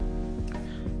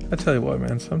I tell you what,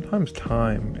 man, sometimes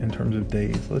time in terms of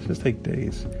days, let's just take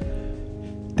days.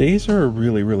 Days are a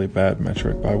really, really bad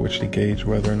metric by which to gauge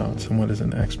whether or not someone is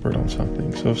an expert on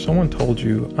something. So if someone told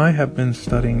you, I have been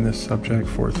studying this subject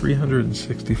for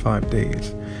 365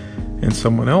 days, and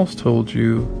someone else told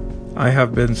you, I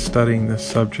have been studying this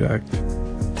subject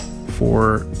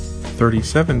for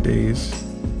 37 days,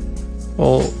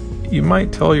 well, you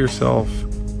might tell yourself,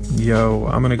 yo,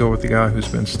 I'm going to go with the guy who's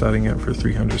been studying it for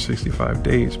 365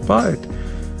 days. But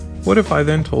what if I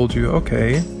then told you,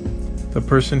 okay, the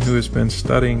person who has been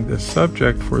studying this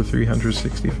subject for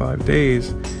 365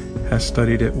 days has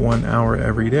studied it 1 hour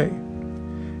every day.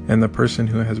 And the person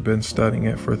who has been studying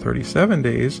it for 37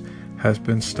 days has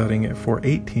been studying it for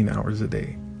 18 hours a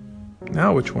day.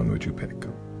 Now, which one would you pick?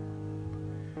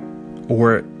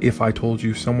 Or if I told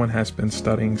you someone has been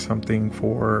studying something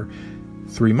for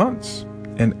 3 months,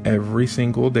 and every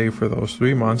single day for those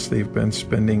 3 months, they've been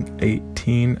spending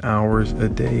 18 hours a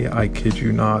day, I kid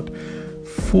you not,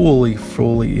 fully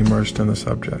immersed in the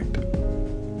subject.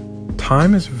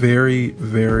 Time is very,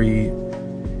 very,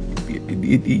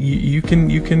 you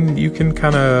can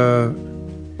kind of,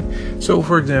 so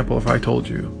for example, if I told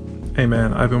you, hey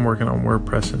man, I've been working on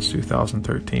WordPress since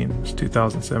 2013, it's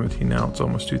 2017 now, it's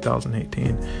almost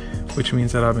 2018, which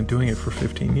means that I've been doing it for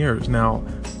 15 years. Now,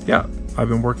 yeah, I've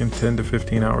been working 10 to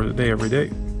 15 hours a day every day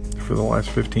for the last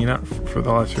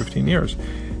 15 years.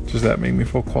 Does that make me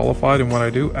feel qualified in what I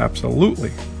do?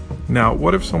 Absolutely. Now,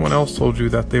 what if someone else told you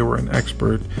that they were an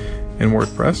expert in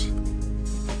WordPress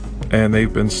and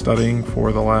they've been studying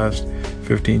for the last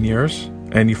 15 years,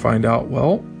 and you find out,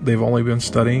 well, they've only been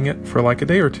studying it for like a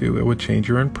day or two? It would change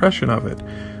your impression of it.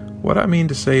 What I mean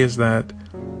to say is that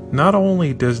not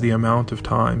only does the amount of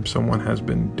time someone has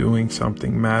been doing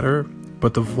something matter,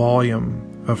 but the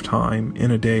volume of time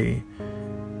in a day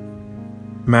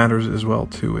matters as well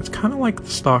too. It's kind of like the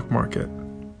stock market.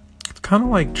 It's kind of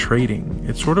like trading.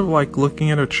 It's sort of like looking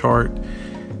at a chart,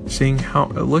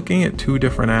 looking at two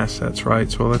different assets, right?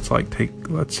 So let's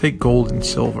take gold and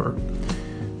silver.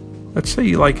 Let's say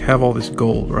you have all this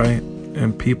gold, right?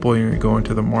 And people, you go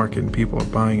into the market and people are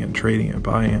buying and trading it,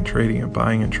 buying and trading it,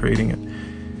 buying and trading it.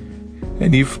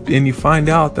 And you find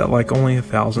out that only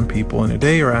 1,000 people in a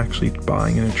day are actually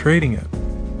buying and trading it.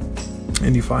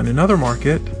 And you find another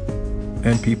market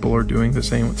and people are doing the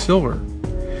same with silver.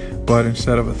 But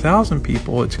instead of 1,000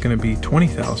 people, it's going to be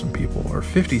 20,000 people or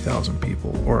 50,000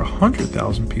 people or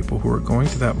 100,000 people who are going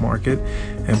to that market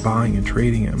and buying and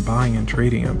trading it and buying and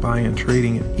trading it and buying and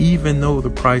trading it, even though the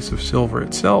price of silver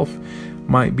itself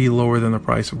might be lower than the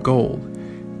price of gold.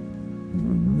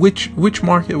 Which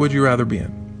market would you rather be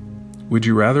in? Would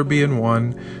you rather be in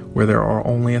one where there are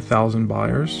only 1,000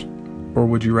 buyers, or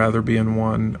would you rather be in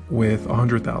one with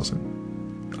 100,000?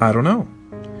 I don't know.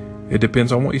 It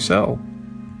depends on what you sell.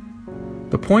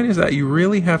 The point is that you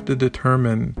really have to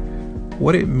determine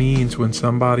what it means when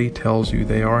somebody tells you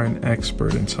they are an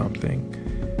expert in something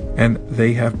and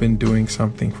they have been doing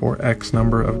something for X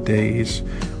number of days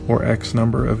or X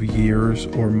number of years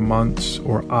or months,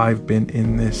 or I've been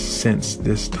in this since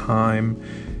this time.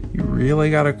 You really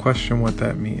got to question what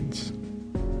that means.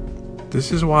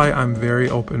 This is why I'm very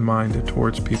open-minded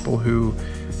towards people who,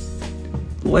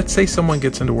 let's say someone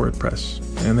gets into WordPress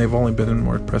and they've only been in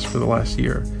WordPress for the last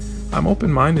year. I'm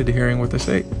open-minded to hearing what they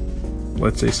say.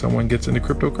 Let's say someone gets into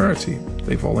cryptocurrency.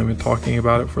 They've only been talking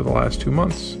about it for the last 2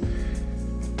 months.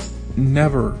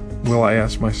 Never will I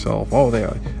ask myself,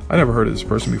 I never heard of this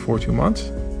person before 2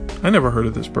 months. I never heard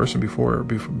of this person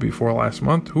before last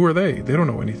month. Who are they? They don't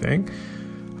know anything.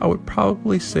 I would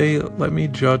probably say, let me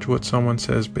judge what someone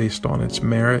says based on its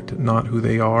merit, not who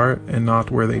they are and not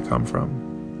where they come from.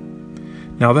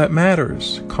 Now that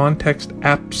matters. Context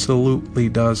absolutely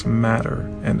does matter,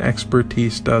 and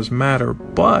expertise does matter,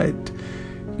 but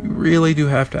you really do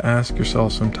have to ask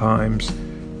yourself sometimes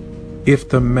if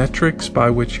the metrics by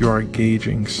which you are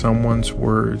gauging someone's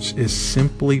words is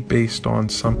simply based on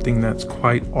something that's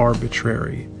quite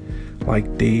arbitrary,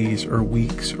 like days or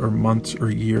weeks or months or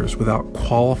years, without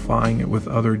qualifying it with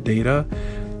other data,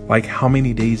 like how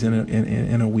many days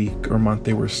in a week or month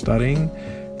they were studying,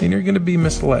 then you're going to be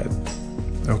misled.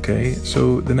 Okay,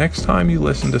 so the next time you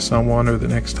listen to someone, or the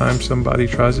next time somebody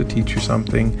tries to teach you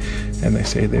something and they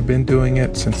say they've been doing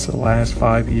it since the last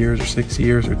 5 years or 6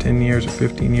 years or 10 years or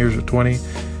 15 years or 20,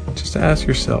 just ask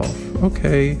yourself,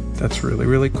 okay, that's really,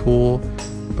 really cool,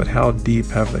 but how deep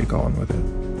have they gone with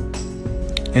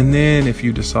it? And then if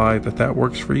you decide that that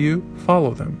works for you,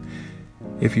 follow them.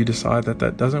 If you decide that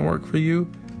that doesn't work for you,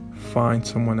 find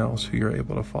someone else who you're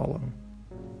able to follow.